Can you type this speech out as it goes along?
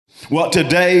Well,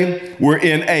 today we're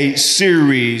in a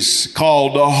series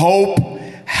called Hope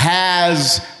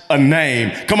Has a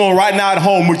Name. Come on, right now at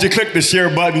home, would you click the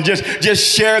share button? Just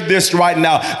share this right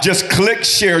now. Just click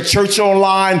share. Church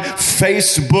Online,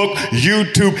 Facebook,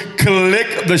 YouTube.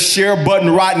 Click the share button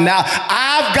right now.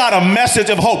 I've got a message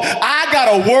of hope. I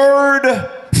got a word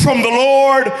from the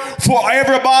Lord for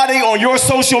everybody on your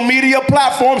social media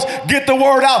platforms. Get the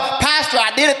word out. Pastor,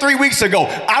 I did it 3 weeks ago.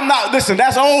 Listen,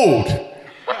 that's old.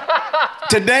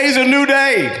 Today's a new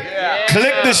day. Yeah.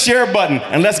 Click the share button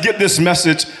and let's get this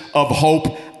message of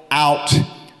hope out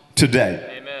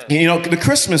today. Amen. You know, the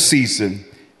Christmas season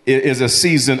is a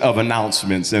season of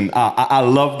announcements, and I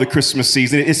love the Christmas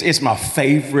season. It's my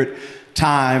favorite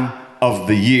time of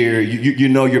the year. You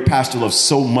know, your pastor loves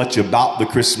so much about the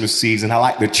Christmas season. I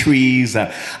like the trees.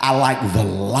 I like the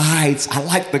lights. I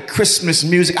like the Christmas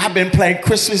music. I've been playing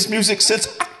Christmas music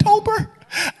since October.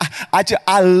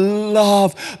 I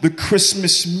love the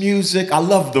Christmas music. I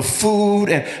love the food.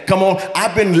 And come on,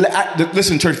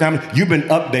 listen, church family, you've been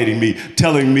updating me,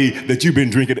 telling me that you've been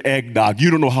drinking eggnog.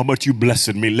 You don't know how much you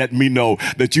blessed me. Let me know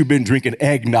that you've been drinking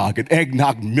eggnog and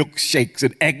eggnog milkshakes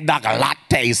and eggnog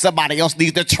lattes. Somebody else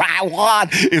needs to try one.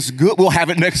 It's good. We'll have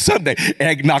it next Sunday.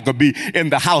 Eggnog will be in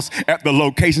the house at the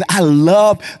location. I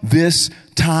love this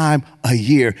time a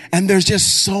year. And there's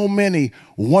just so many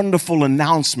wonderful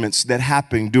announcements that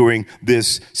happen during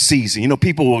this season. You know,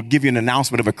 people will give you an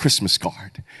announcement of a Christmas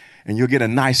card. And you'll get a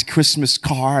nice Christmas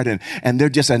card, and they're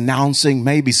just announcing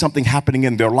maybe something happening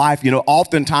in their life. You know,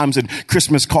 oftentimes in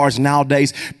Christmas cards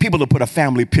nowadays, people will put a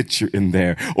family picture in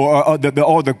there, or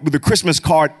the Christmas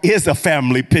card is a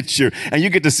family picture, and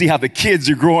you get to see how the kids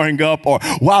are growing up, or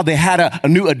while they had a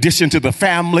new addition to the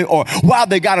family, or while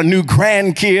they got a new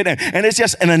grandkid, and it's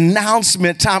just an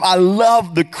announcement time. I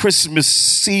love the Christmas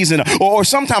season, or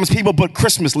sometimes people put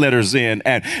Christmas letters in.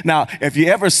 And now, if you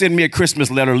ever send me a Christmas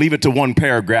letter, leave it to one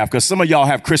paragraph. Because some of y'all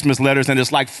have Christmas letters and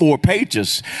it's like 4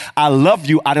 pages. I love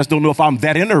you. I just don't know if I'm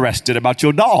that interested about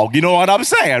your dog. You know what I'm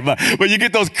saying? But you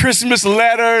get those Christmas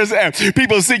letters and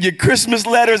people send you Christmas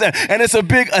letters and it's a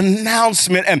big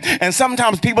announcement. And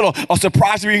sometimes people will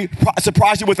surprise you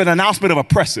with an announcement of a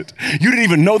present. You didn't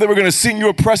even know they were going to send you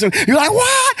a present. You're like,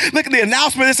 what? Look at the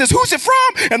announcement. It says, who's it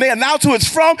from? And they announce who it's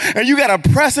from. And you got a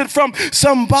present from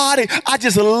somebody. I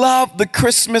just love the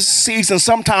Christmas season.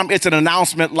 Sometimes it's an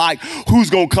announcement like who's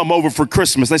going to come over for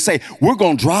Christmas. They say, we're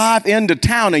going to drive into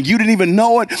town, and you didn't even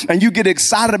know it, and you get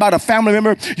excited about a family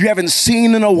member you haven't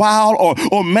seen in a while,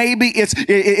 or maybe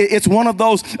it's one of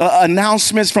those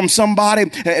announcements from somebody,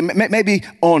 maybe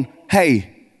on,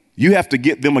 hey, you have to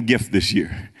get them a gift this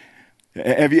year.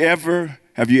 Have you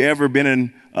ever been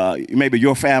in maybe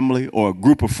your family or a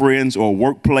group of friends or a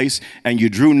workplace, and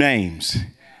you drew names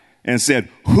and said,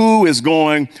 who is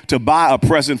going to buy a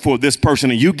present for this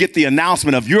person? And you get the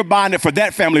announcement of you're buying it for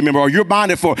that family member, or you're buying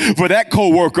it for that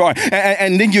coworker,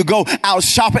 and then you go out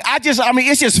shopping.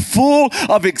 It's just full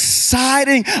of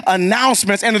exciting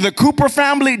announcements. And in the Cooper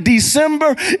family,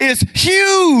 December is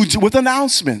huge with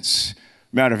announcements.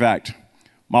 Matter of fact,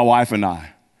 my wife and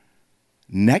I,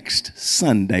 next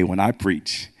Sunday when I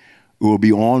preach, it will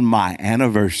be on my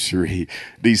anniversary,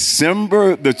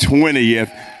 December the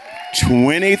 20th.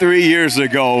 23 years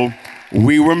ago,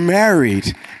 we were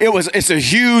married. It's a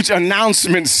huge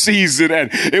announcement season, and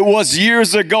it was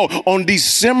years ago. On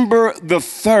December the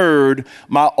 3rd,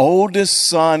 my oldest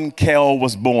son, Kel,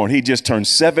 was born. He just turned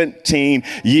 17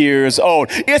 years old.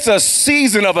 It's a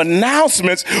season of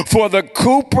announcements for the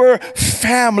Cooper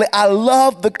family. I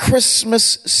love the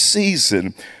Christmas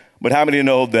season. But how many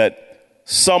know that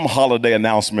some holiday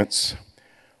announcements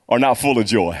are not full of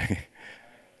joy?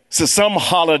 So some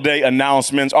holiday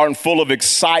announcements aren't full of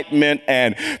excitement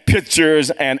and pictures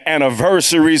and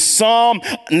anniversaries. Some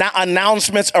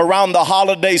announcements around the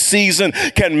holiday season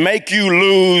can make you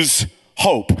lose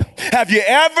hope. Have you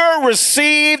ever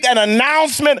received an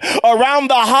announcement around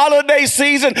the holiday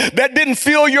season that didn't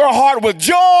fill your heart with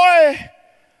joy,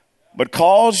 but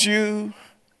caused you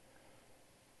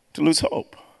to lose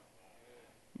hope?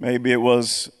 Maybe it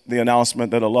was the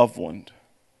announcement that a loved one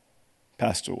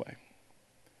passed away.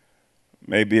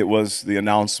 Maybe it was the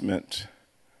announcement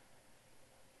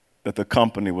that the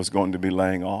company was going to be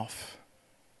laying off.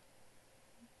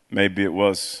 Maybe it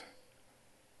was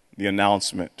the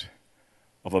announcement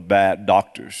of a bad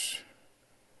doctor's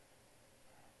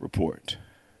report.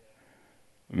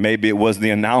 Maybe it was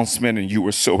the announcement and you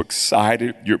were so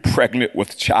excited, you're pregnant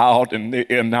with child, and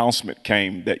the announcement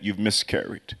came that you've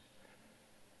miscarried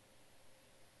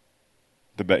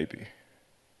the baby.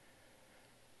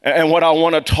 And what I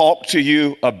want to talk to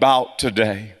you about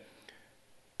today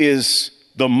is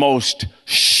the most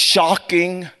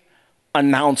shocking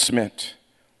announcement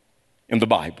in the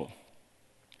Bible.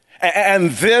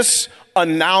 And this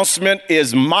announcement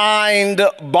is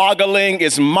mind-boggling,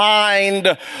 it's mind-blowing,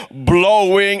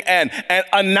 and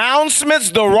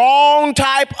announcements, the wrong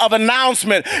type of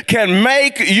announcement can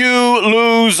make you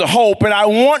lose hope. And I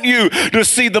want you to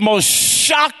see the most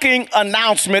shocking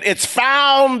announcement. It's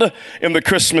found in the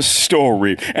Christmas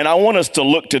story. And I want us to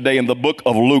look today in the book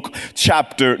of Luke,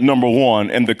 chapter number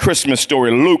 1, in the Christmas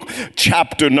story, Luke,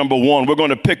 chapter number 1. We're going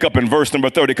to pick up in verse number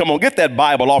 30. Come on, get that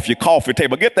Bible off your coffee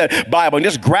table. Get that Bible and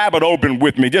just grab it open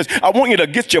with me. I want you to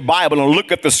get your Bible and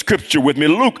look at the scripture with me.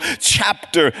 Luke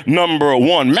chapter number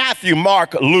 1. Matthew,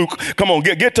 Mark, Luke. Come on,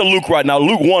 get to Luke right now.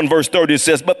 Luke 1 verse 30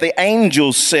 says, "But the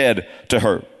angel said to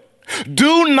her,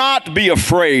 'Do not be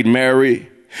afraid, Mary.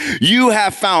 You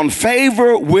have found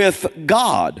favor with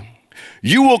God.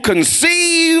 You will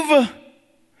conceive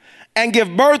and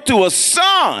give birth to a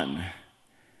son,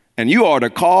 and you are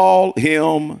to call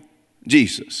him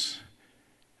Jesus.'"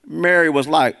 Mary was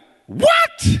like,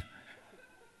 "What?"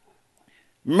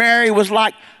 Mary was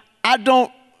like, "I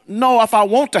don't know if I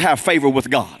want to have favor with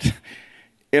God,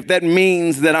 if that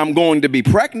means that I'm going to be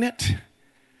pregnant."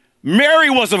 Mary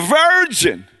was a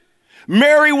virgin.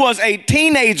 Mary was a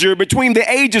teenager between the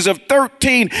ages of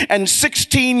 13 and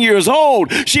 16 years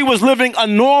old. She was living a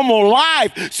normal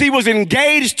life. She was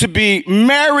engaged to be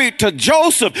married to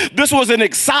Joseph. This was an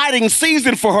exciting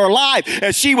season for her life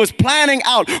as she was planning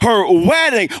out her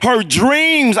wedding, her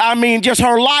dreams. I mean, just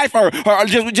her life, her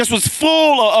just was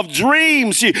full of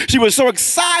dreams. She was so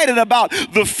excited about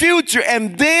the future.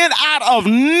 And then out of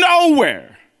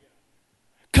nowhere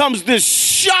comes this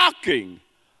shocking,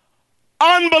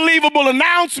 unbelievable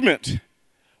announcement.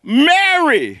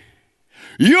 Mary,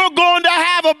 you're going to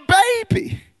have a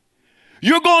baby.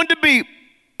 You're going to be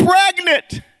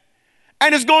pregnant,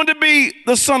 and it's going to be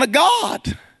the Son of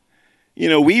God. You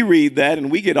know, we read that and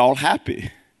we get all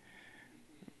happy.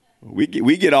 We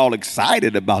get all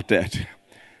excited about that.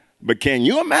 But can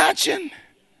you imagine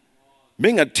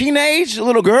being a teenage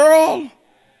little girl,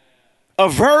 a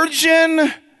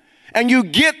virgin, and you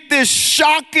get this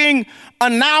shocking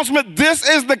announcement? This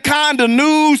is the kind of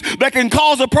news that can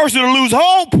cause a person to lose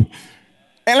hope.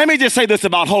 And let me just say this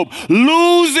about hope.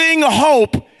 Losing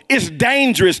hope is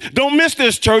dangerous. Don't miss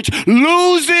this, church.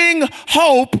 Losing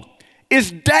hope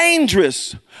is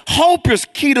dangerous. Hope is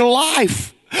key to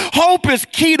life. Hope is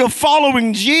key to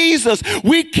following Jesus.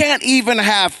 We can't even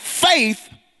have faith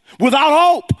without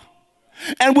hope.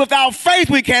 And without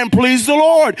faith, we can't please the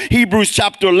Lord. Hebrews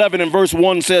chapter 11 and verse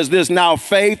 1 says this: "Now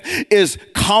faith is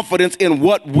confidence in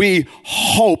what we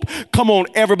hope." Come on,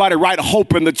 everybody, write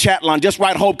hope in the chat line. Just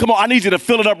write hope. Come on, I need you to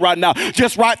fill it up right now.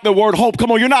 Just write the word hope.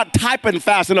 Come on, you're not typing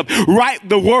fast enough. Write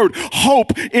the word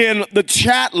hope in the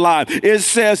chat line. It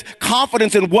says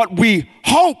confidence in what we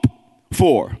hope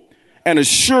for and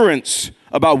assurance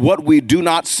about what we do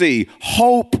not see.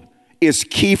 Hope is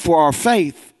key for our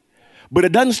faith. But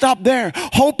it doesn't stop there.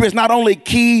 Hope is not only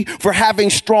key for having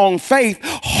strong faith,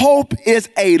 hope is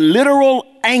a literal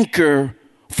anchor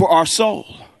for our soul.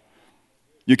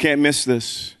 You can't miss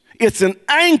this. It's an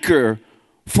anchor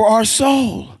for our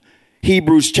soul.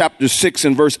 Hebrews chapter 6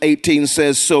 and verse 18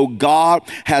 says, "So God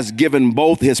has given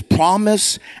both his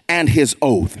promise and his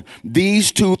oath.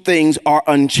 These two things are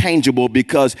unchangeable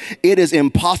because it is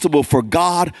impossible for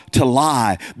God to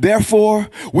lie. Therefore,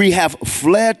 we have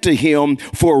fled to him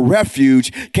for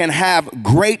refuge, can have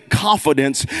great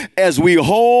confidence as we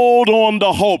hold on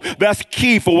to hope." That's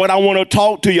key for what I want to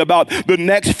talk to you about the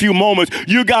next few moments.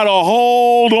 You got to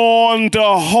hold on to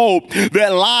hope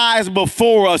that lies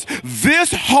before us.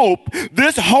 This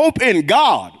hope in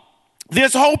God,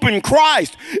 this hope in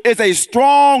Christ is a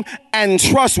strong and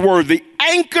trustworthy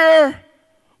anchor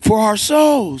for our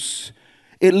souls.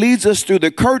 It leads us through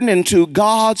the curtain into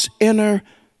God's inner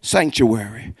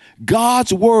sanctuary.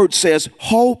 God's word says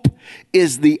hope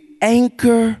is the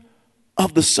anchor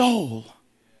of the soul.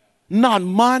 Not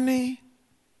money,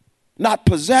 not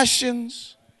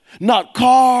possessions, not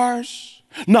cars,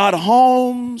 not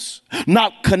homes,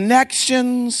 not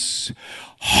connections.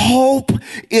 Hope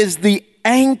is the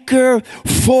anchor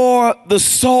for the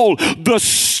soul. The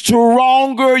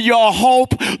stronger your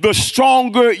hope, the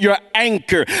stronger your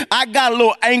anchor. I got a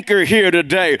little anchor here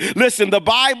today. Listen, the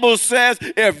Bible says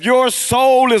if your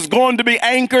soul is going to be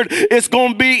anchored, it's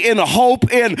going to be in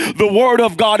hope in the Word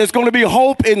of God. It's going to be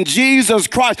hope in Jesus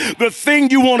Christ. The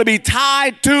thing you want to be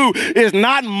tied to is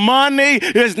not money,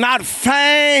 it's not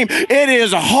fame, it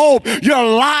is hope. Your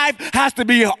life has to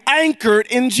be anchored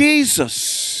in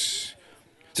Jesus.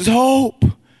 This is hope.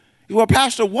 Well,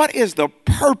 Pastor, what is the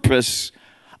purpose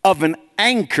of an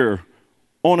anchor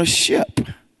on a ship?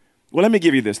 Well, let me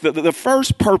give you this. The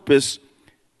first purpose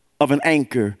of an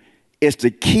anchor is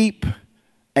to keep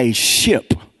a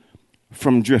ship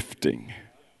from drifting.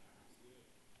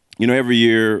 You know, every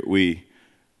year we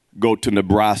go to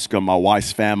Nebraska. My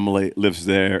wife's family lives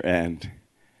there, and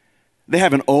they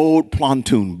have an old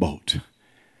pontoon boat.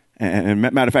 And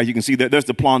matter of fact, you can see that there's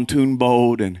the pontoon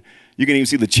boat, and you can even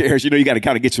see the chairs. You know, you got to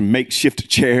kind of get some makeshift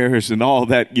chairs and all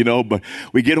that, you know, but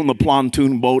we get on the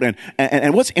pontoon boat.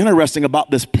 And what's interesting about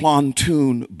this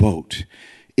pontoon boat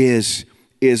is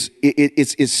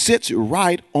it sits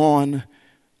right on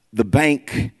the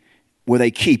bank where they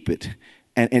keep it.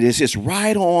 And it's just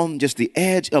right on just the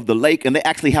edge of the lake, and they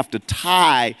actually have to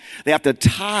tie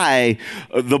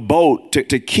the boat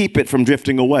to keep it from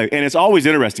drifting away. And it's always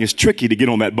interesting. It's tricky to get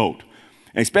on that boat,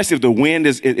 and especially if the wind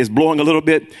is blowing a little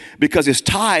bit, because it's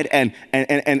tied and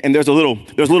there's a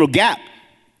little gap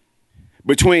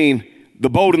between the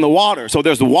boat and the water. So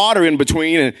there's the water in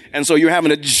between, and so you're having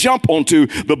to jump onto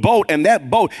the boat, and that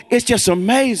boat, it's just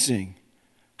amazing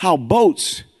how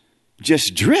boats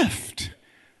just drift.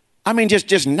 I mean,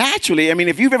 just naturally. I mean,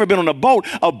 if you've ever been on a boat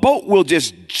will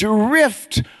just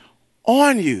drift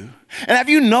on you. And have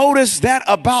you noticed that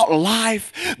about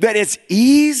life, that it's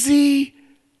easy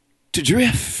to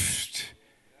drift?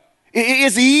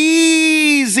 It's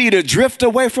easy to drift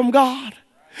away from God.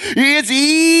 It's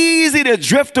easy to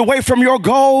drift away from your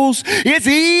goals. It's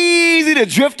easy to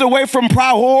drift away from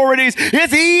priorities.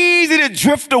 It's easy to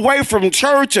drift away from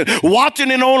church and watching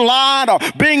it online or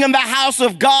being in the house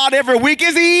of God every week.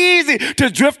 It's easy to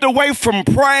drift away from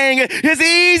praying. It's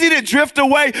easy to drift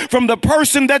away from the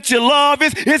person that you love.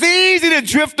 It's easy to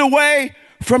drift away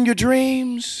from your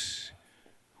dreams.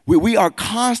 We are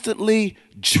constantly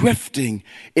drifting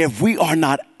if we are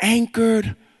not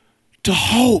anchored to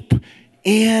hope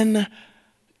in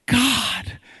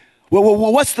God.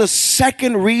 Well, what's the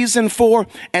second reason for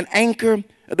an anchor?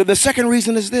 The second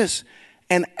reason is this: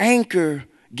 an anchor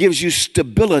gives you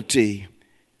stability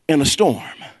in a storm.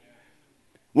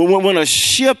 When a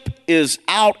ship is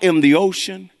out in the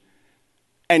ocean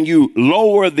and you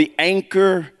lower the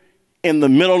anchor in the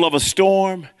middle of a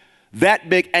storm, that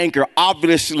big anchor,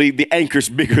 obviously the anchor's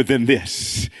bigger than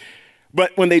this.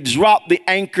 But when they drop the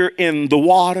anchor in the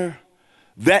water,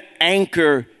 that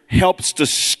anchor helps to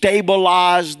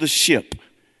stabilize the ship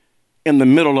in the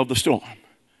middle of the storm.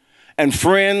 And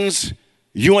friends,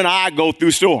 you and I go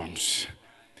through storms.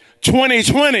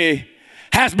 2020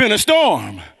 has been a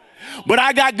storm. But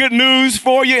I got good news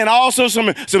for you, and also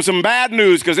some bad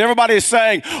news, because everybody is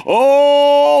saying,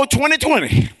 oh,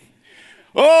 2020.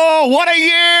 Oh, what a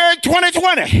year,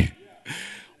 2020.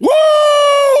 Woo,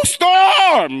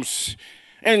 storms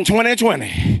in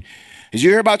 2020. Did you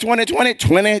hear about 2020?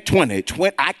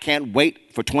 2020. I can't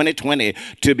wait for 2020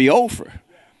 to be over.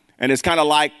 And it's kind of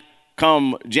like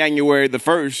come January the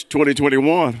 1st,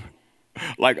 2021,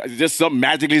 like just something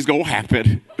magically is going to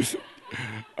happen.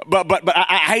 But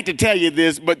I hate to tell you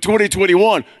this, but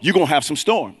 2021, you're going to have some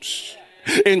storms.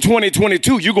 In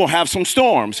 2022, you're going to have some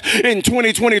storms. In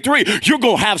 2023, you're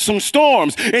going to have some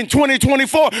storms. In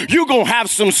 2024, you're going to have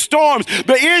some storms.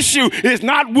 The issue is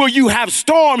not will you have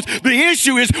storms. The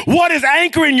issue is what is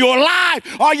anchoring your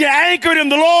life. Are you anchored in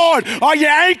the Lord? Are you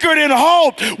anchored in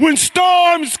hope? When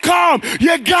storms come,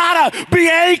 you gotta be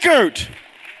anchored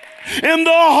in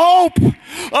the hope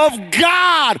of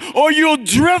God, or you'll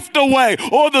drift away,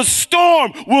 or the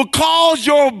storm will cause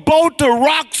your boat to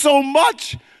rock so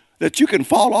much that you can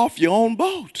fall off your own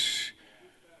boat.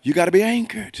 You got to be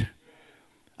anchored.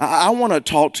 I want to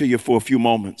talk to you for a few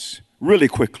moments, really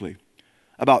quickly,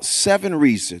 about 7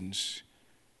 reasons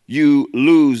you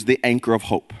lose the anchor of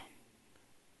hope.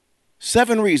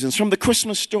 7 reasons from the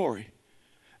Christmas story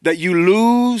that you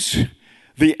lose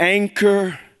the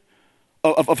anchor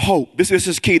of hope. This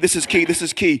is key. This is key. This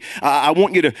is key. I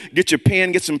want you to get your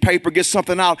pen, get some paper, get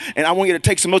something out, and I want you to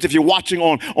take some notes. If you're watching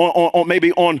on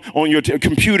maybe on your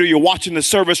computer, you're watching the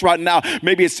service right now.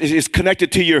 Maybe it's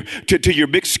connected to your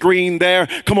big screen there.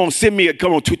 Come on,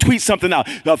 tweet something out.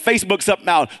 Facebook something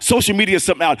out. Social media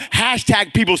something out.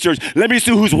 Hashtag People Search. Let me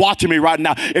see who's watching me right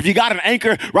now. If you got an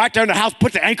anchor right there in the house,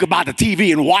 put the anchor by the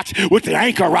TV and watch with the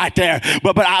anchor right there.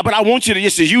 But I want you to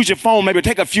just use your phone. Maybe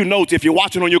take a few notes if you're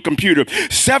watching on your computer.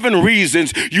 7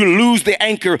 reasons you lose the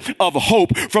anchor of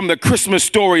hope from the Christmas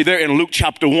story there in Luke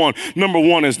chapter 1. Number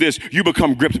 1 is this: you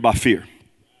become gripped by fear.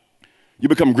 You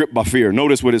become gripped by fear.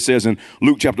 Notice what it says in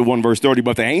Luke chapter 1, verse 30.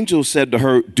 But the angel said to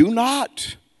her, do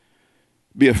not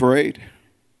be afraid.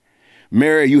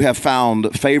 Mary, you have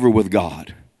found favor with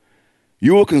God.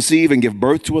 You will conceive and give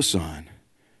birth to a son,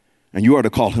 and you are to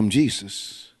call him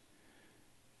Jesus.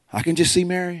 I can just see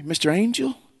Mary. Mr.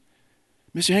 Angel,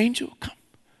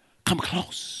 come come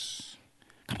close.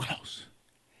 Come close.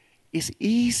 It's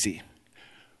easy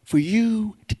for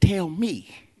you to tell me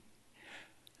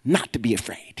not to be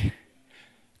afraid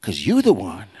because you're the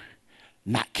one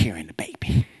not carrying the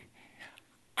baby.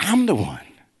 I'm the one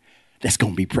that's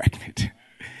going to be pregnant.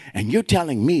 And you're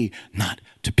telling me not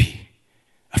to be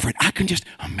afraid. I can just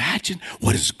imagine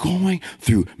what is going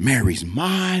through Mary's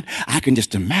mind. I can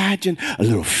just imagine a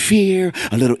little fear,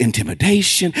 a little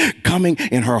intimidation coming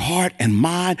in her heart and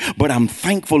mind. But I'm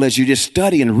thankful as you just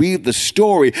study and read the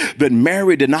story that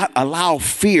Mary did not allow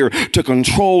fear to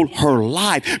control her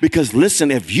life. Because listen,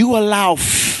 if you allow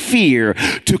fear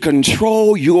to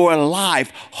control your life,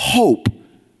 hope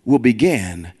will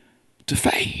begin to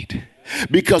fade.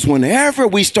 Because whenever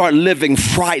we start living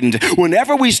frightened,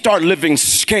 whenever we start living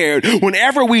scared,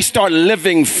 whenever we start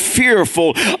living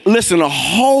fearful, listen,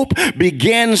 hope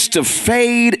begins to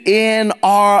fade in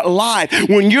our life.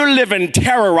 When you're living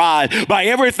terrorized by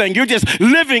everything, you're just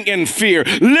living in fear,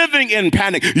 living in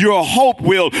panic, your hope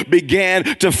will begin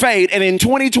to fade. And in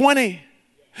 2020,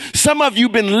 some of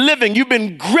you've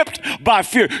been gripped by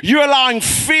fear. You're allowing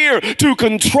fear to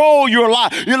control your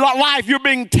life. You're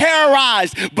being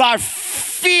terrorized by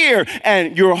fear,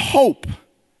 and your hope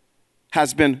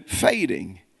has been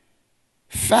fading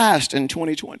fast in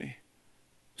 2020.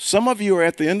 Some of you are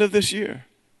at the end of this year,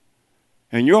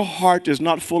 and your heart is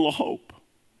not full of hope.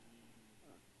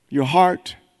 Your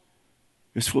heart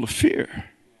is full of fear.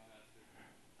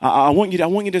 I want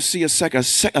you to see a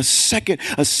second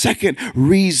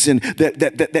reason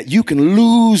that you can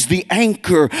lose the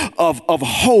anchor of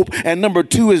hope. And number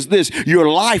two is this: your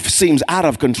life seems out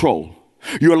of control.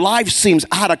 Your life seems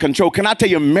out of control. Can I tell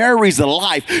you, Mary's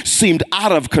life seemed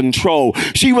out of control.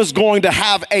 She was going to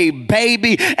have a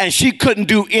baby and she couldn't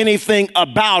do anything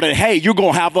about it. Hey, you're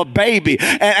going to have a baby.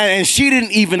 And she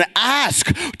didn't even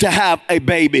ask to have a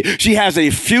baby. She has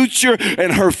a future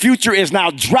and her future is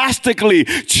now drastically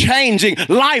changing.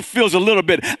 Life feels a little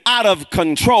bit out of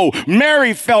control.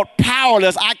 Mary felt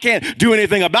powerless. I can't do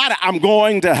anything about it. I'm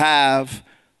going to have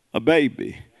a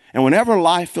baby. And whenever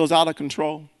life feels out of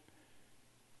control,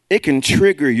 it can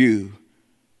trigger you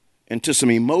into some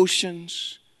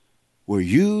emotions where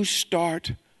you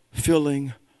start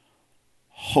feeling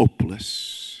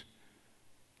hopeless.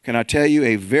 Can I tell you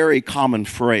a very common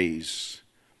phrase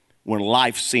when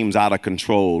life seems out of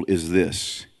control is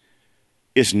this: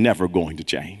 it's never going to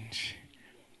change.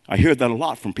 I hear that a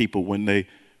lot from people when they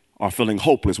are feeling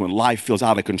hopeless, when life feels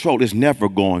out of control. It's never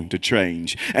going to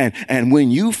change. And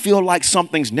when you feel like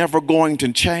something's never going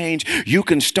to change, you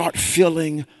can start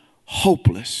feeling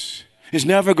hopeless. It's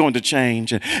never going to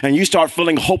change. And you start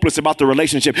feeling hopeless about the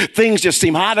relationship. Things just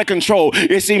seem out of control.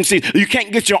 It seems you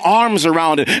can't get your arms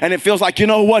around it. And it feels like, you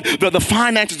know what? The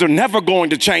finances are never going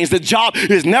to change. The job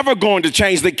is never going to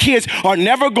change. The kids are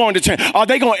never going to change. Are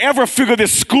they going to ever figure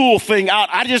this school thing out?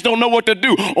 I just don't know what to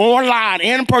do. Online,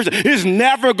 in person, it's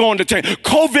never going to change.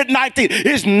 COVID-19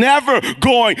 is never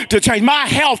going to change. My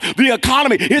health, the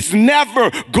economy, it's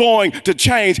never going to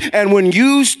change. And when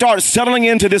you start settling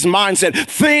into this mindset,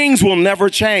 things will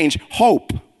never change.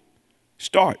 Hope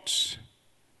starts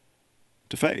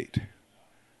to fade.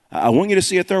 I want you to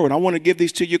see a third one. I want to give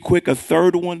these to you quick. A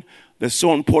third one that's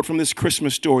so important from this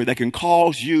Christmas story that can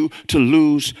cause you to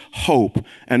lose hope.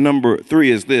 And number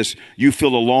three is this: you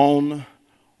feel alone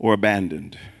or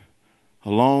abandoned.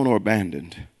 Alone or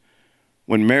abandoned.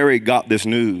 When Mary got this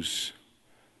news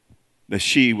that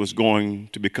she was going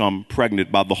to become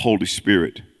pregnant by the Holy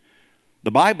Spirit, the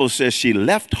Bible says she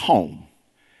left home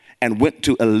and went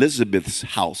to Elizabeth's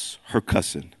house, her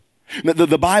cousin.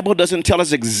 The Bible doesn't tell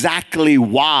us exactly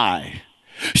why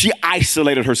she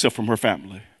isolated herself from her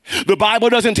family. The Bible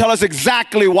doesn't tell us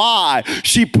exactly why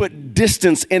she put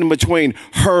distance in between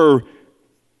her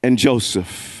and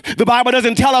Joseph. The Bible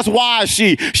doesn't tell us why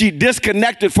she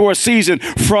disconnected for a season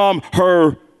from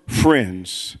her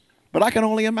friends. But I can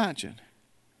only imagine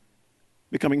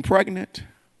becoming pregnant,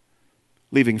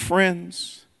 leaving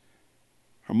friends,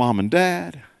 her mom and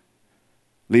dad,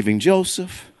 leaving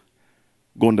Joseph,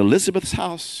 going to Elizabeth's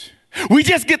house. We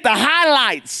just get the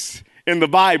highlights in the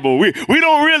Bible. We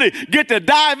don't really get to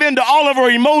dive into all of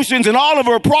our emotions and all of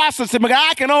our processing. But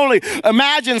I can only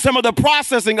imagine some of the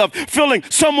processing of feeling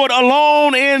somewhat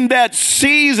alone in that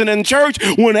season. In church,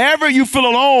 whenever you feel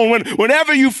alone,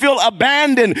 whenever you feel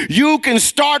abandoned, you can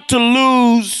start to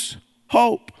lose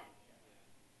hope.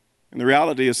 And the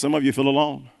reality is some of you feel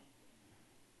alone.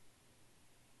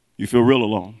 You feel real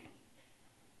alone.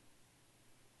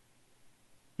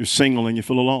 You're single and you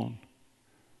feel alone.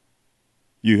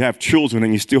 You have children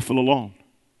and you still feel alone.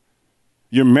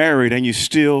 You're married and you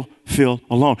still feel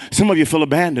alone. Some of you feel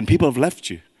abandoned. People have left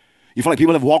you. You feel like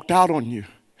people have walked out on you.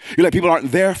 You feel like people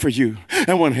aren't there for you.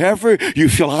 And whenever you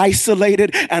feel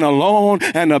isolated and alone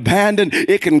and abandoned,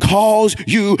 it can cause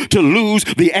you to lose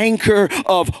the anchor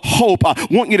of hope. I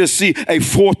want you to see a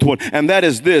fourth one, and that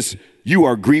is this. You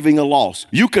are grieving a loss.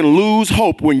 You can lose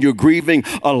hope when you're grieving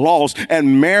a loss.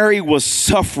 And Mary was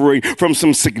suffering from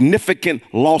some significant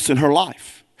loss in her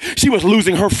life. She was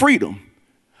losing her freedom.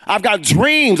 I've got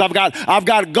dreams. I've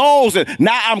got goals. And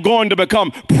now I'm going to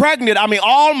become pregnant. I mean,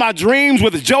 all my dreams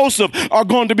with Joseph are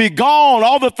going to be gone.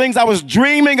 All the things I was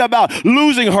dreaming about,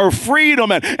 losing her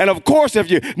freedom. And of course, if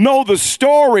you know the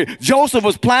story, Joseph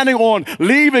was planning on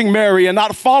leaving Mary and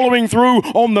not following through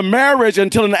on the marriage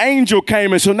until an angel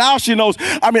came. And so now she knows,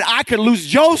 I could lose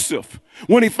Joseph.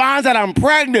 When he finds out I'm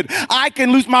pregnant, I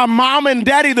can lose my mom and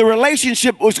daddy. The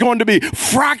relationship was going to be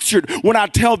fractured when I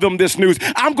tell them this news.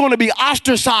 I'm going to be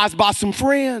ostracized by some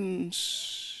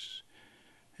friends.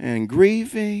 And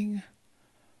grieving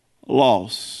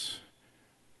loss.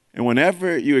 And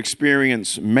whenever you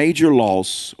experience major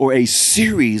loss or a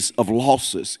series of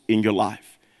losses in your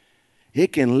life,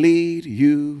 it can lead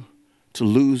you to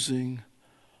losing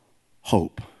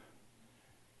hope.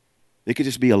 It could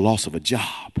just be a loss of a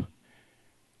job.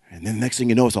 And then the next thing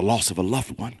you know, it's a loss of a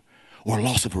loved one, or a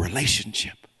loss of a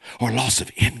relationship, or a loss of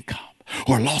income,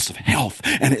 or a loss of health.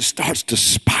 And it starts to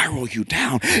spiral you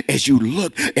down as you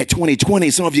look at 2020.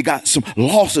 Some of you got some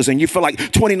losses and you feel like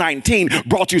 2019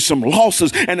 brought you some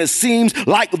losses. And it seems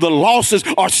like the losses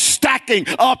are stacking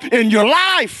up in your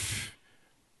life.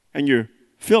 And you're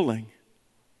feeling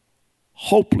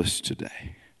hopeless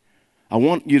today. I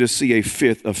want you to see a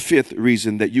fifth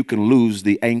reason that you can lose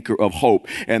the anchor of hope,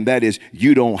 and that is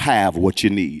you don't have what you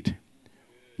need.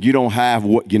 You don't have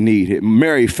what you need.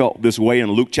 Mary felt this way in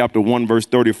Luke chapter 1, verse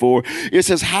 34. It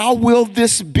says, "How will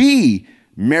this be?"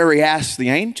 Mary asked the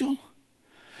angel,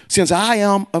 "since I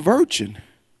am a virgin."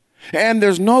 And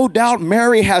there's no doubt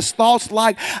Mary has thoughts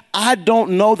like, I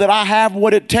don't know that I have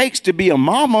what it takes to be a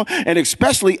mama, and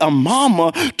especially a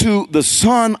mama to the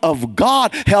Son of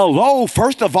God. Hello,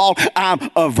 first of all,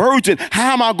 I'm a virgin.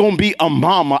 How am I going to be a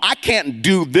mama? I can't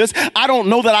do this. I don't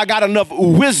know that I got enough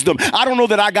wisdom. I don't know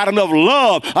that I got enough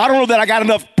love. I don't know that I got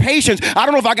enough patience. I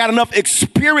don't know if I got enough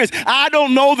experience. I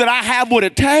don't know that I have what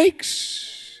it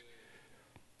takes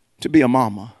to be a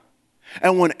mama.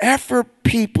 And whenever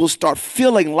people start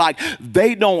feeling like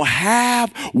they don't have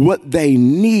what they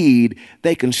need,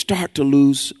 they can start to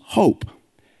lose hope.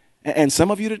 And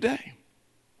some of you today,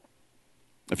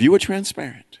 if you were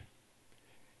transparent,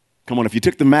 come on, if you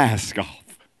took the mask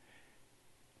off,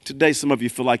 today some of you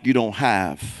feel like you don't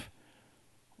have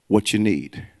what you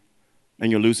need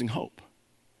and you're losing hope.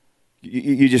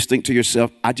 You just think to yourself,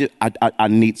 I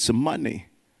need some money.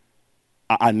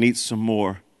 I need some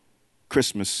more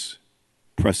Christmas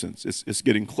presents. It's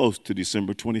getting close to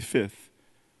December 25th.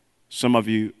 Some of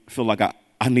you feel like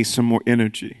I need some more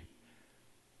energy.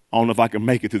 I don't know if I can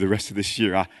make it through the rest of this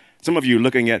year. Some of you are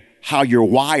looking at how you're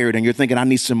wired and you're thinking, I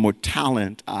need some more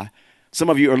talent. Some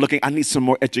of you are looking, I need some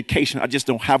more education. I just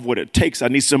don't have what it takes. I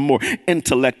need some more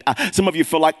intellect. Some of you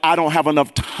feel like I don't have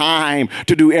enough time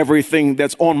to do everything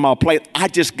that's on my plate. I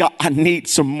need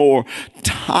some more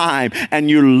time. And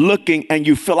you're looking and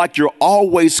you feel like you're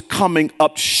always coming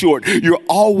up short. You're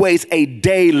always a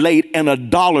day late and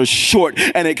 $1 short.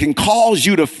 And it can cause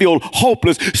you to feel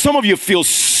hopeless. Some of you feel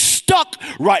stuck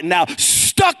right now,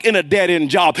 stuck in a dead-end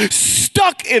job,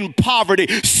 stuck in poverty,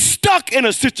 stuck in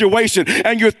a situation,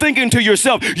 and you're thinking to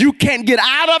yourself, you can't get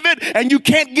out of it and you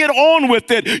can't get on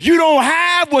with it. You don't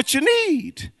have what you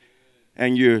need.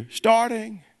 And you're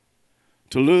starting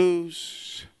to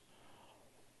lose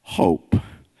hope.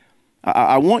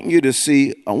 I want you to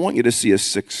see a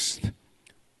sixth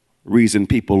reason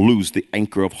people lose the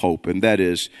anchor of hope, and that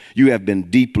is you have been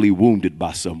deeply wounded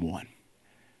by someone.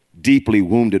 Deeply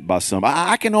wounded by some.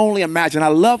 I can only imagine. I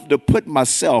love to put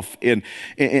myself in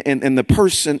the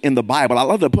person in the Bible. I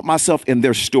love to put myself in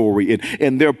their story,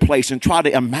 in their place, and try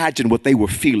to imagine what they were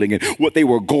feeling and what they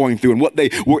were going through and what they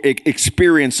were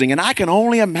experiencing. And I can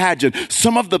only imagine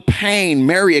some of the pain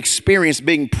Mary experienced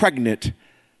being pregnant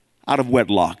out of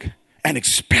wedlock, and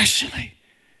especially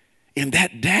in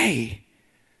that day.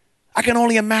 I can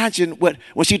only imagine when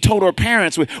she told her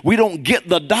parents, we don't get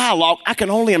the dialogue. I can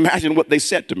only imagine what they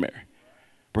said to Mary.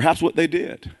 Perhaps what they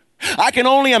did. I can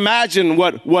only imagine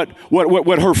what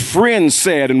her friends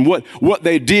said and what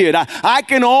they did. I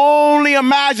can only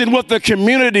imagine what the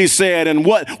community said and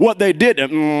what they did.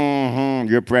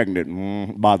 You're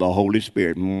pregnant by the Holy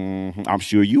Spirit. I'm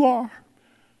sure you are.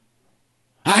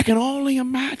 I can only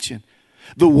imagine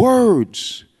the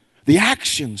words, the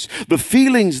actions, the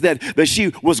feelings that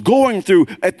she was going through,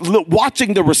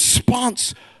 watching the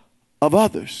response of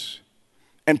others.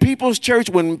 And People's Church,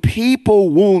 when people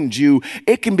wound you,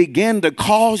 it can begin to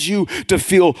cause you to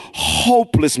feel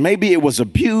hopeless. Maybe it was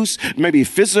abuse, maybe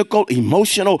physical,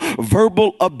 emotional,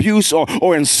 verbal abuse,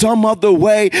 or in some other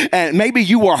way. And maybe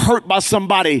you were hurt by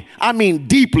somebody, I mean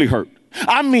deeply hurt.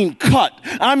 I mean cut.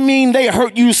 I mean they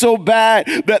hurt you so bad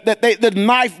that the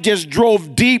knife just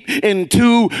drove deep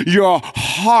into your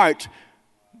heart.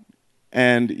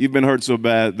 And you've been hurt so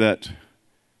bad that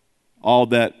all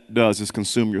that does is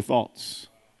consume your thoughts.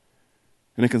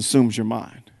 And it consumes your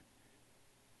mind.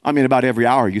 I mean, about every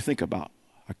hour you think about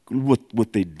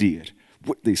what they did,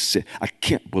 what they said. I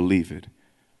can't believe it.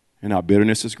 And our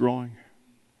bitterness is growing.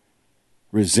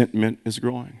 Resentment is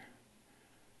growing.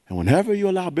 And whenever you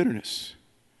allow bitterness,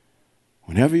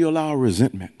 whenever you allow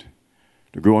resentment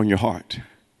to grow in your heart,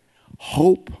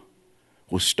 hope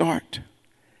will start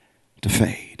to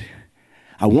fade.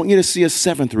 I want you to see a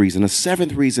seventh reason. A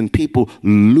seventh reason people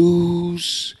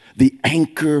lose the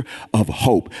anchor of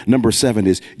hope. Number 7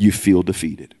 is you feel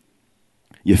defeated.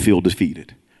 You feel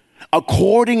defeated.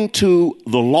 According to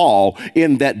the law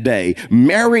in that day,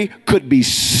 Mary could be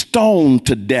stoned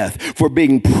to death for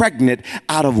being pregnant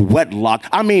out of wedlock.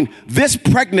 I mean, this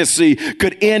pregnancy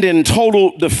could end in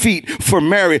total defeat for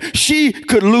Mary. She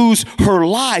could lose her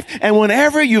life. And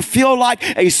whenever you feel like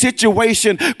a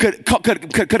situation could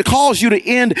cause you to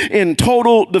end in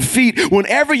total defeat,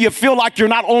 whenever you feel like you're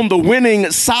not on the winning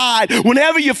side,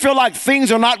 whenever you feel like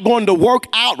things are not going to work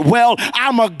out well,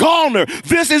 I'm a goner.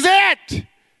 This is it.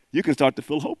 You can start to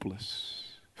feel hopeless.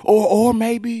 Or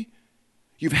maybe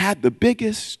you've had the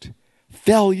biggest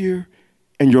failure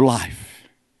in your life.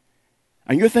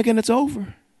 And you're thinking it's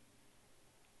over.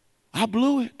 I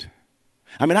blew it.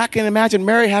 I mean, I can imagine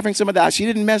Mary having some of that. She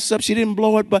didn't mess up. She didn't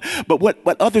blow it. But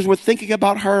what others were thinking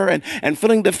about her and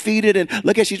feeling defeated. And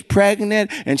look at, she's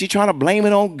pregnant and she's trying to blame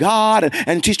it on God.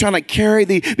 And she's trying to carry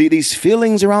these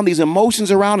feelings around, these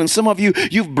emotions around. And some of you,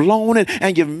 you've blown it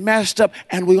and you've messed up.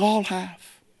 And we all have.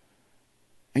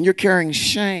 And you're carrying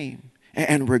shame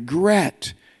and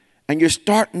regret. And you're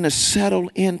starting to settle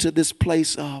into this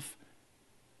place of,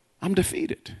 I'm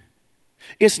defeated.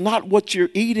 It's not what you're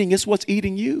eating, it's what's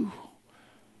eating you.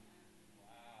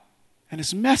 And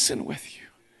it's messing with you.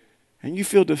 And you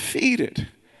feel defeated.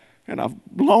 And I've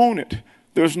blown it.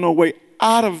 There's no way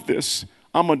out of this.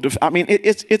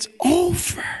 It's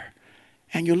over.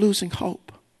 And you're losing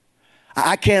hope.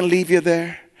 I can't leave you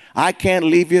there. I can't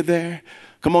leave you there.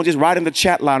 Come on, just write in the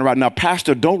chat line right now.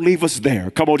 Pastor, don't leave us there.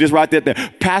 Come on, just write that there.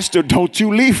 Pastor, don't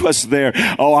you leave us there.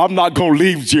 Oh, I'm not going to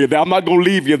leave you there. I'm not going to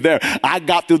leave you there. I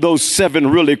got through those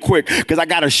 7 really quick because I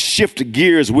got to shift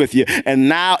gears with you. And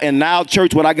now,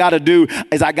 church, what I got to do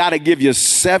is I got to give you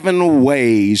 7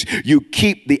 ways you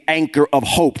keep the anchor of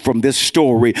hope from this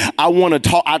story.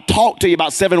 I talked to you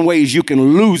about 7 ways you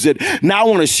can lose it. Now I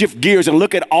want to shift gears and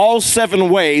look at all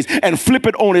 7 ways and flip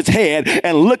it on its head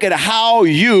and look at how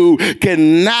you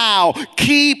can now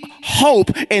keep hope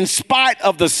in spite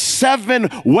of the 7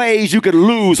 ways you could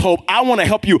lose hope. I want to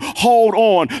help you hold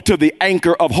on to the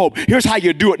anchor of hope. Here's how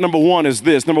you do it. Number one is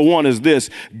this.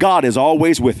 God is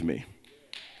always with me.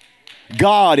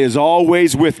 God is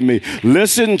always with me.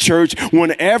 Listen, church,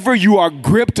 whenever you are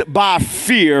gripped by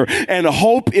fear and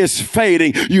hope is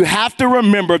fading, you have to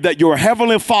remember that your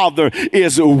heavenly Father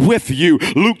is with you.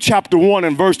 Luke chapter 1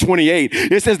 and verse 28,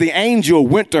 it says the angel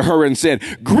went to her and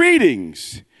said,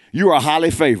 "Greetings, you are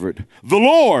highly favored. The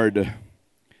Lord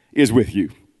is with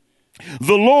you."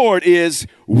 The Lord is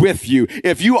with you.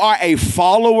 If you are a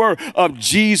follower of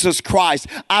Jesus Christ,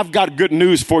 I've got good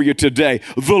news for you today.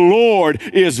 The Lord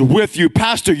is with you.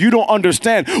 Pastor, you don't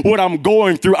understand what I'm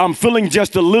going through. I'm feeling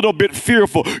just a little bit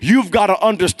fearful. You've got to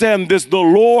understand this. The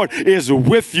Lord is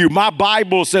with you. My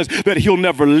Bible says that he'll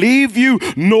never leave you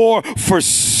nor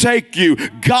forsake you.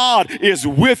 God is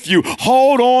with you.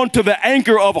 Hold on to the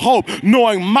anchor of hope,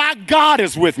 knowing my God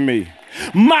is with me.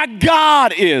 My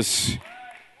God is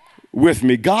with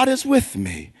me. God is with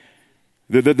me.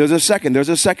 There's a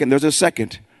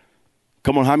second.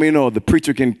 Come on, how many know the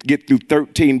preacher can get through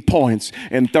 13 points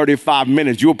in 35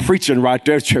 minutes? You're preaching right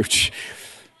there, church.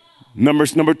 Number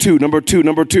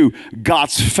two.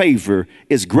 God's favor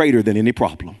is greater than any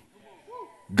problem.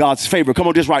 God's favor. Come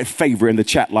on, just write favor in the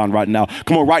chat line right now.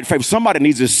 Come on, write favor. Somebody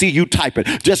needs to see you type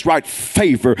it. Just write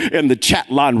favor in the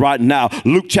chat line right now.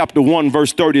 Luke chapter 1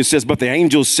 verse 30 says, "But the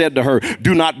angel said to her,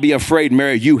 'Do not be afraid,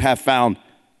 Mary. You have found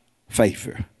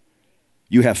favor.'"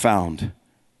 You have found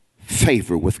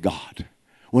favor with God.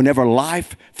 Whenever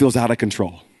life feels out of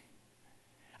control,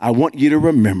 I want you to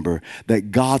remember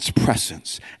that God's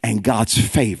presence and God's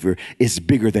favor is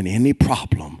bigger than any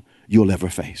problem you'll ever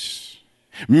face.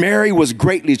 Mary was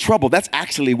greatly troubled. That's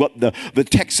actually what the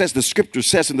text says, the scripture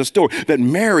says in the story, that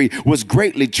Mary was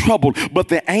greatly troubled. But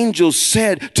the angel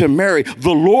said to Mary,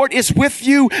 the Lord is with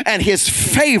you and his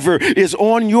favor is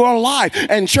on your life.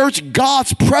 And church,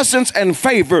 God's presence and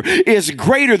favor is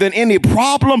greater than any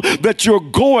problem that you're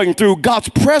going through. God's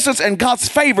presence and God's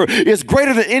favor is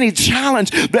greater than any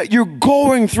challenge that you're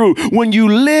going through. When you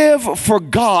live for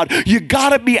God, you got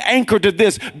to be anchored to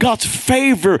this. God's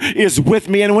favor is with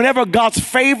me. And whenever God's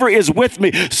favor is with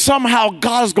me, somehow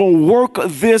God's going to work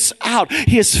this out.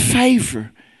 His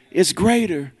favor is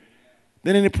greater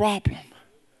than any problem.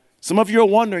 Some of you are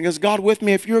wondering, is God with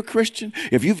me? If you're a Christian,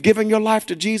 if you've given your life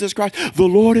to Jesus Christ, the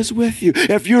Lord is with you.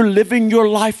 If you're living your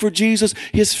life for Jesus,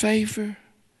 his favor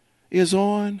is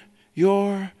on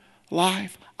your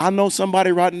life. I know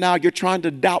somebody right now, you're trying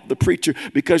to doubt the preacher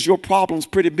because your problem's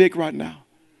pretty big right now.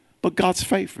 But God's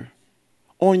favor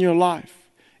on your life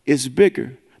is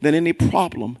bigger than any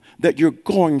problem that you're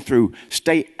going through.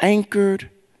 Stay anchored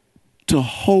to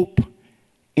hope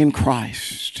in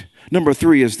Christ. Number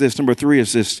three is this.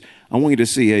 I want you to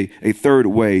see a third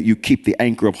way you keep the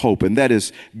anchor of hope, and that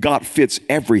is God fits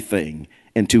everything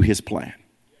into his plan.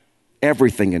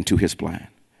 Everything into his plan.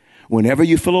 Whenever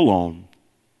you feel alone,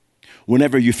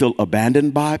 whenever you feel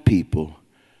abandoned by people,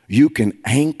 you can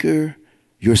anchor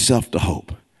yourself to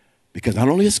hope. Because not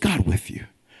only is God with you,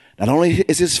 not only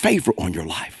is his favor on your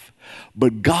life,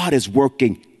 but God is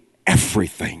working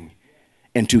everything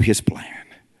into his plan.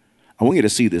 I want you to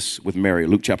see this with Mary.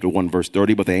 Luke chapter 1, verse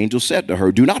 30. But the angel said to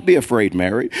her, do not be afraid,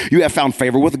 Mary. You have found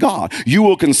favor with God. You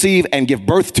will conceive and give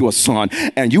birth to a son,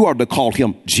 and you are to call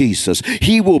him Jesus.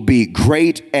 He will be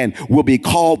great and will be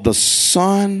called the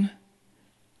Son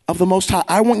of the Most High.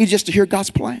 I want you just to hear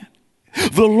God's plan.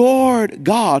 The Lord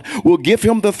God will give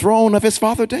him the throne of his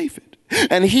father David,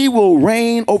 and he will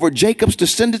reign over Jacob's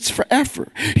descendants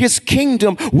forever. His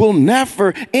kingdom will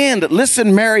never end.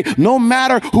 Listen, Mary, no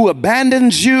matter who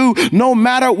abandons you, no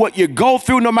matter what you go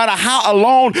through, no matter how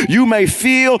alone you may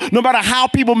feel, no matter how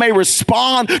people may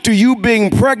respond to you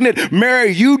being pregnant,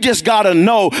 Mary, you just got to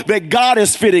know that God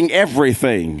is fitting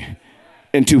everything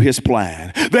into his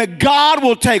plan. That God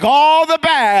will take all the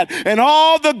bad and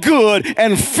all the good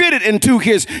and fit it into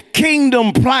his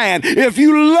kingdom plan. If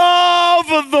you love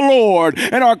the Lord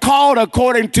and are called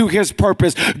according to his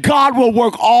purpose, God will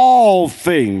work all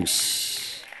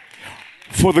things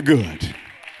for the good.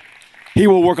 He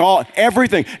will work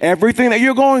everything that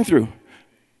you're going through.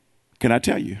 Can I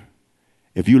tell you,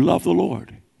 if you love the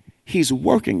Lord, he's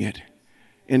working it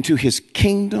into his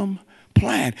kingdom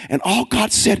plan. And all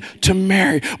God said to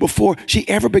Mary before she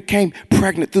ever became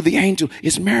pregnant through the angel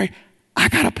is, Mary, I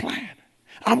got a plan.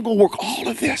 I'm going to work all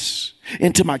of this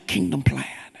into my kingdom plan.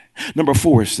 Number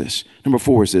four is this.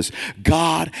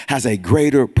 God has a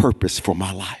greater purpose for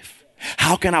my life.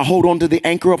 How can I hold on to the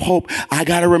anchor of hope? I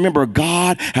got to remember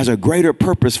God has a greater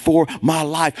purpose for my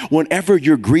life. Whenever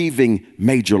you're grieving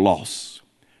major loss,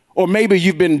 or maybe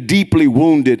you've been deeply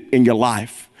wounded in your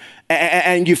life,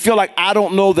 and you feel like, I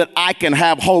don't know that I can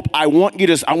have hope. I want you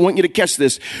to catch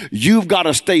this. You've got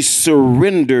to stay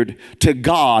surrendered to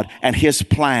God and his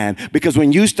plan. Because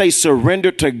when you stay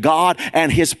surrendered to God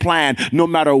and his plan, no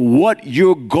matter what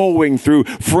you're going through,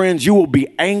 friends, you will be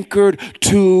anchored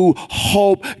to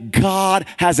hope. God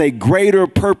has a greater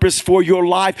purpose for your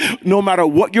life. No matter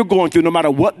what you're going through, no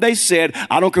matter what they said,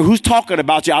 I don't care who's talking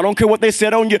about you. I don't care what they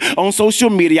said on social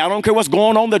media. I don't care what's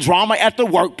going on, the drama at the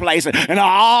workplace and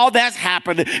all that. That's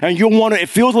happened, and you'll wonder, it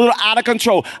feels a little out of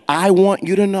control. I want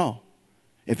you to know,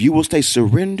 if you will stay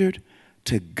surrendered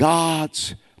to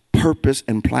God's purpose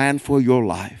and plan for your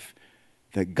life,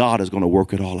 that God is going to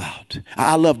work it all out.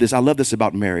 I love this. I love this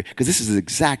about Mary, because this is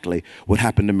exactly what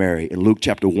happened to Mary in Luke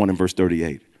chapter 1 and verse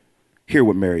 38. Hear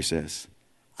what Mary says.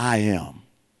 I am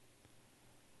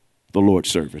the Lord's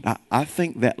servant. I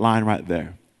think that line right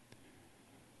there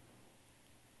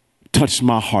touched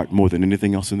my heart more than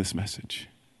anything else in this message.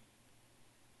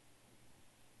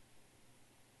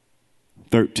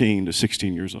 13 to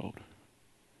 16 years old,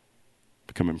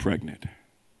 becoming pregnant,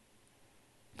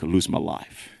 could lose my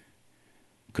life,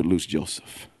 could lose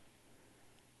Joseph.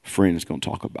 Friends going to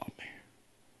talk about me,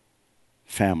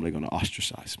 family going to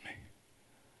ostracize me.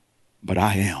 But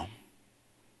I am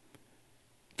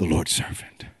the Lord's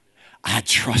servant. I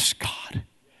trust God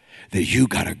that you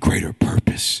got a greater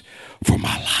purpose for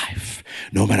my life.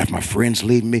 No matter if my friends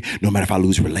leave me, no matter if I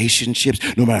lose relationships,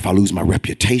 no matter if I lose my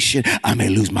reputation, I may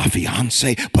lose my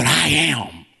fiance, but I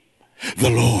am the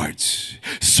Lord's.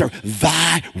 Sir,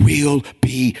 thy will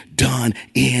be done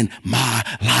in my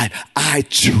life. I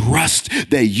trust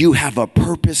that you have a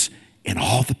purpose in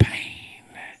all the pain.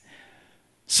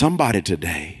 Somebody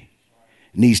today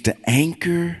needs to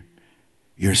anchor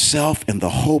yourself in the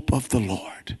hope of the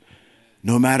Lord.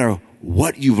 No matter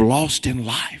what you've lost in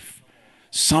life,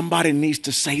 somebody needs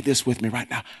to say this with me right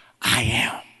now. I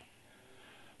am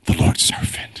the Lord's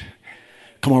servant.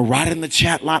 Come on, write in the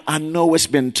chat line. I know it's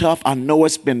been tough. I know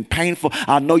it's been painful.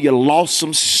 I know you lost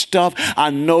some stuff.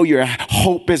 I know your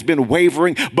hope has been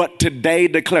wavering. But today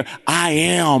declare, I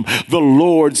am the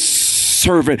Lord's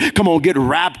servant. Come on, get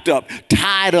wrapped up,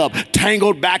 tied up,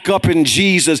 tangled back up in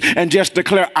Jesus and just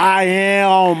declare, I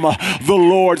am the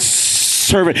Lord's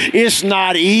servant. It's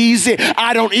not easy.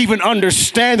 I don't even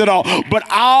understand it all, but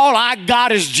all I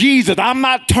got is Jesus. I'm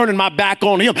not turning my back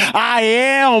on him. I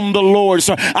am the Lord's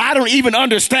servant. I don't even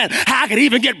understand how I could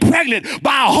even get pregnant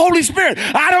by a Holy Spirit.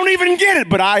 I don't even get it,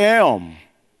 but I am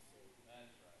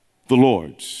the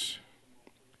Lord's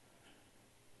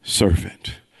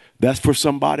servant. That's for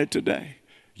somebody today.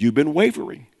 You've been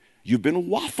wavering. You've been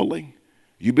waffling.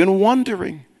 You've been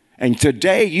wondering. And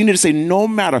today you need to say, no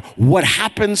matter what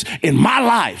happens in my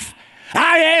life,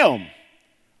 I am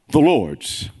the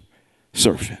Lord's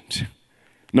servant.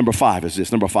 Number five is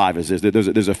this.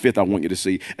 There's a fifth I want you to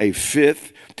see. A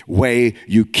fifth way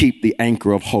you keep the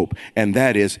anchor of hope. And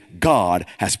that is, God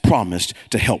has promised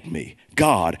to help me.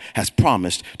 God has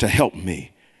promised to help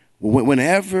me.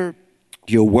 Whenever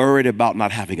you're worried about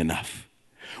not having enough,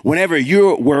 whenever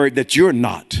you're worried that you're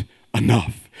not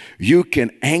enough, you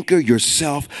can anchor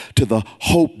yourself to the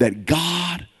hope that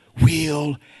God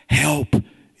will help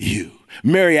you.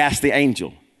 Mary asked the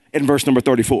angel in verse number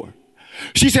 34.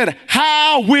 She said,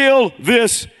 how will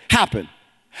this happen?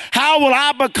 How will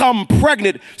I become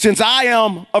pregnant since I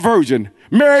am a virgin?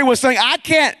 Mary was saying, I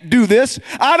can't do this.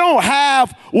 I don't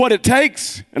have what it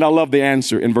takes. And I love the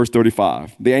answer in verse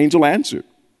 35. The angel answered,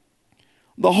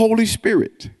 the Holy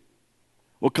Spirit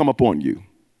will come upon you,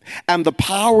 and the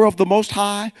power of the Most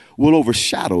High will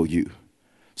overshadow you.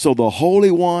 So the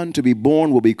Holy One to be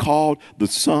born will be called the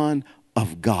Son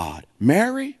of God.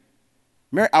 Mary,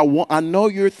 I know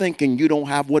you're thinking you don't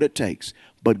have what it takes,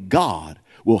 but God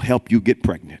will help you get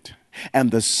pregnant. And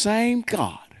the same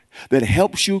God that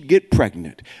helps you get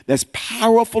pregnant, that's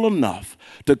powerful enough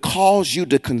to cause you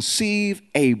to conceive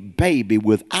a baby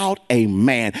without a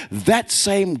man, that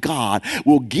same God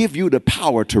will give you the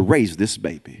power to raise this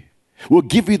baby. Will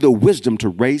give you the wisdom to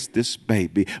raise this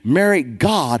baby. Mary,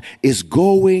 God is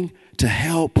going to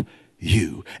help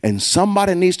you. And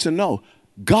somebody needs to know,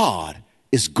 God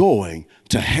is going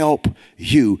to help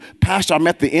you. Pastor, I'm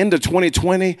at the end of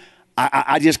 2020.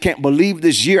 I just can't believe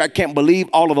this year. I can't believe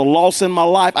all of the loss in my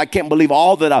life. I can't believe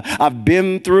all that I've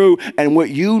been through. And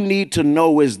what you need to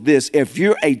know is this. If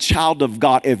you're a child of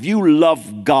God, if you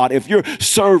love God, if you're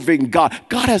serving God,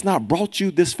 God has not brought you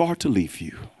this far to leave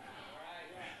you.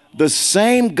 The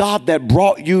same God that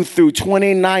brought you through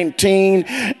 2019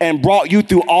 and brought you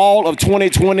through all of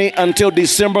 2020 until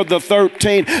December the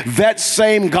 13th, that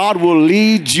same God will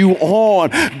lead you on.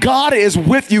 God is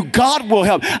with you. God will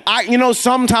help.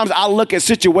 Sometimes I look at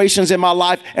situations in my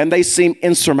life and they seem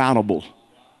insurmountable.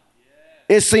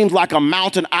 It seems like a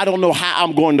mountain I don't know how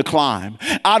I'm going to climb.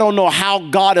 I don't know how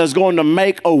God is going to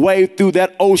make a way through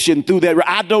that ocean, through that.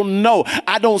 I don't know.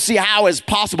 I don't see how it's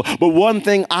possible. But one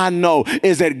thing I know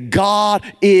is that God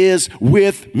is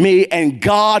with me and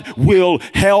God will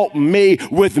help me.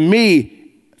 With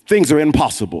me, things are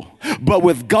impossible. But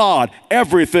with God,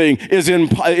 everything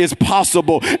is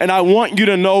possible. And I want you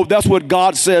to know that's what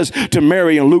God says to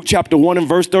Mary in Luke chapter 1 and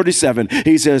verse 37.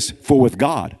 He says, for with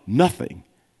God, nothing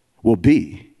will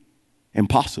be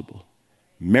impossible.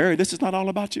 Mary, this is not all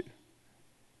about you.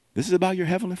 This is about your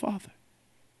heavenly Father.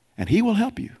 And he will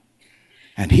help you.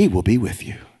 And he will be with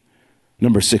you.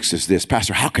 Number 6 is this.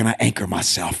 Pastor, how can I anchor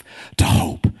myself to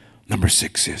hope? Number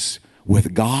 6 is,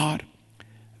 with God,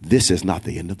 this is not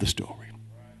the end of the story.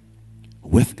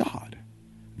 With God,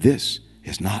 this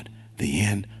is not the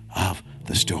end of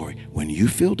the story. When you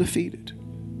feel defeated,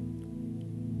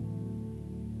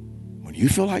 when you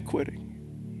feel like quitting,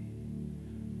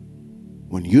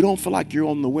 when you don't feel like you're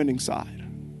on the winning side,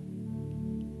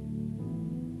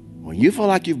 when you feel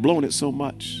like you've blown it so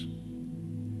much,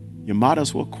 you might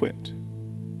as well quit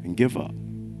and give up.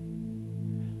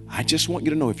 I just want you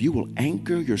to know, if you will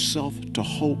anchor yourself to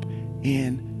hope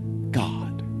in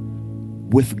God,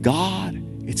 with God,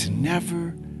 it's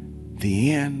never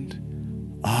the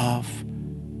end of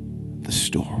the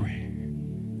story.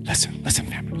 Listen,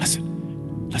 family,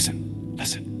 listen.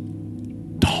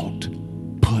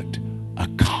 Don't put a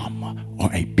comma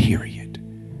or a period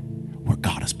where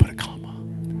God has put a comma.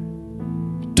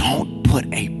 Don't put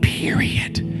a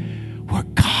period where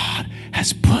God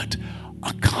has put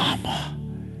a comma.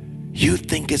 You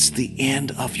think it's the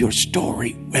end of your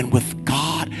story, and with God,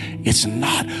 It's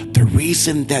not. The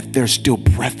reason that there's still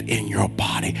breath in your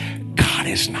body, God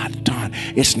is not done.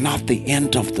 It's not the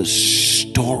end of the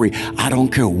story. I don't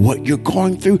care what you're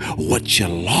going through, what you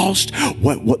lost,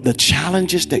 what the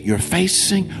challenges that you're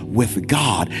facing with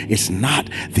God. It's not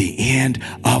the end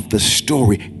of the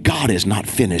story. God is not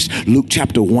finished. Luke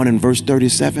chapter 1 and verse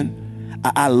 37.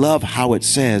 I love how it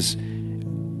says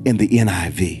in the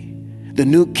NIV. The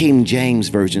New King James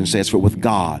Version says, for with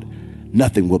God,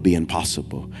 nothing will be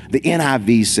impossible. The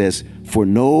NIV says, for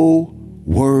no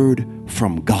word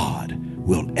from God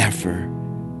will ever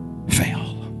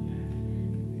fail.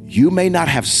 You may not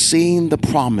have seen the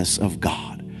promise of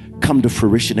God come to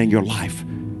fruition in your life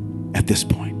at this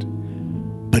point,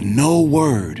 but no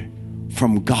word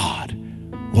from God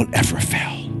will ever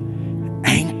fail.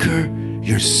 Anchor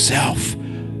yourself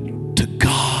to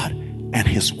God and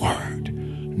His word.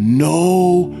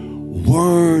 No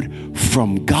word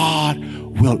from God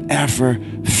will ever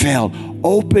fail.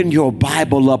 Open your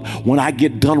Bible up when I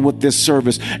get done with this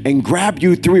service and grab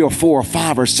you 3 or 4 or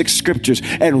 5 or 6 scriptures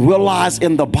and realize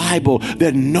in the Bible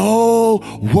that no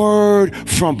word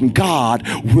from God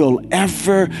will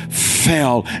ever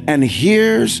fail. And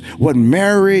here's what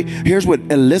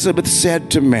Elizabeth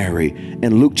said to Mary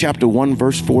in Luke chapter 1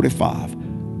 verse 45.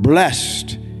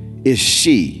 Blessed is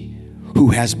she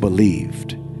who has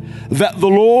believed that the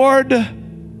Lord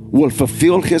will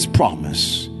fulfill His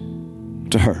promise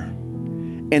to her.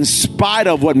 In spite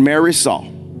of what Mary saw,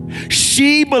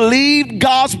 she believed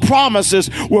God's promises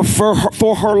were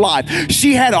for her life.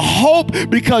 She had a hope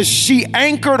because she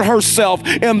anchored herself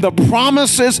in the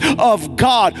promises of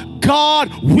God.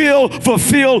 God will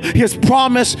fulfill His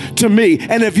promise to me.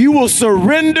 And if you will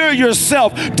surrender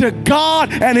yourself to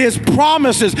God and His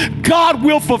promises, God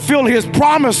will fulfill His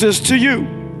promises to you.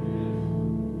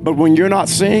 But when you're not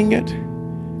seeing it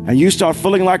and you start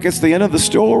feeling like it's the end of the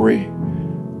story,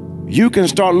 you can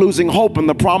start losing hope in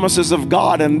the promises of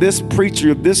God. And this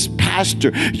preacher, this pastor,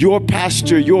 your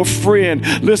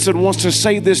friend, listen, wants to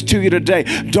say this to you today.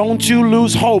 Don't you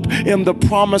lose hope in the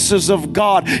promises of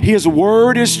God. His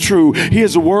word is true.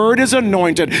 His word is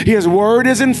anointed. His word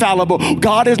is infallible.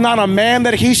 God is not a man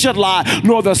that He should lie,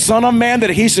 nor the son of man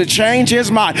that He should change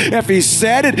His mind. If He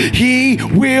said it, He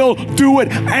will do it.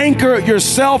 Anchor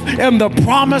yourself in the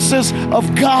promises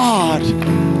of God.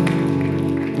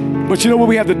 But you know what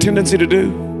we have the tendency to do?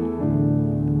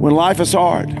 When life is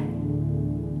hard,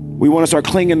 we want to start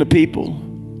clinging to people.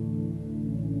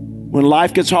 When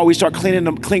life gets hard, we start clinging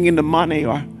to money,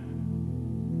 or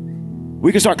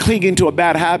we can start clinging to a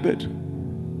bad habit.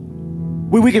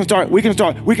 We can start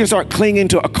clinging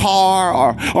to a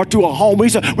car or to a home. We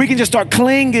can just start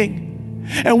clinging.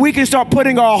 And we can start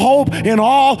putting our hope in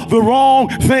all the wrong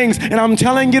things. And I'm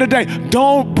telling you today,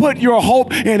 don't put your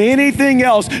hope in anything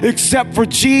else except for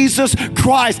Jesus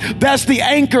Christ. That's the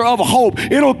anchor of hope.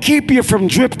 It'll keep you from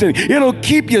drifting. It'll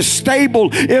keep you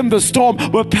stable in the storm.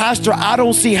 But Pastor, I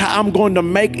don't see how I'm going to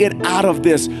make it out of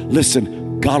this.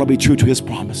 Listen, God will be true to His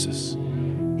promises.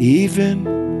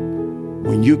 Even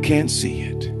when you can't see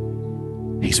it,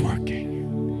 He's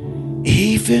working.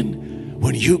 Even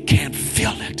when you can't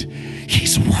feel it,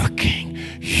 He's working.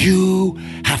 You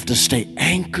have to stay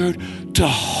anchored to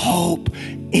hope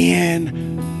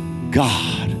in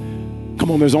God. Come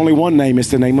on, there's only one name.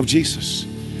 It's the name of Jesus.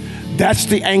 That's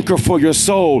the anchor for your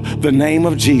soul, the name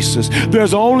of Jesus.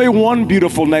 There's only one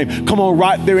beautiful name. Come on,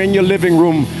 right there in your living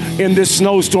room in this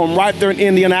snowstorm, right there in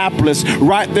Indianapolis,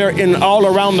 right there in all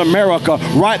around America,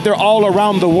 right there all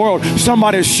around the world.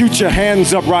 Somebody shoot your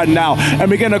hands up right now and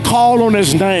begin to call on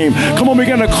His name. Come on,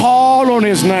 begin to call on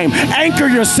His name. Anchor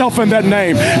yourself in that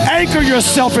name. Anchor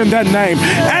yourself in that name.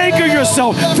 Anchor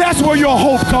yourself. That's where your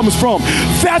hope comes from.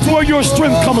 That's where your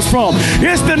strength comes from.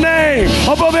 It's the name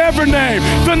above every name.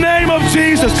 The name of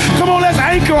Jesus. Come on, let's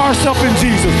anchor ourselves in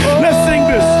Jesus. Let's sing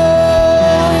this.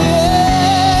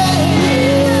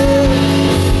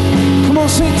 Come on,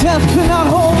 sing. Death could not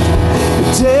hold.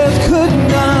 Death could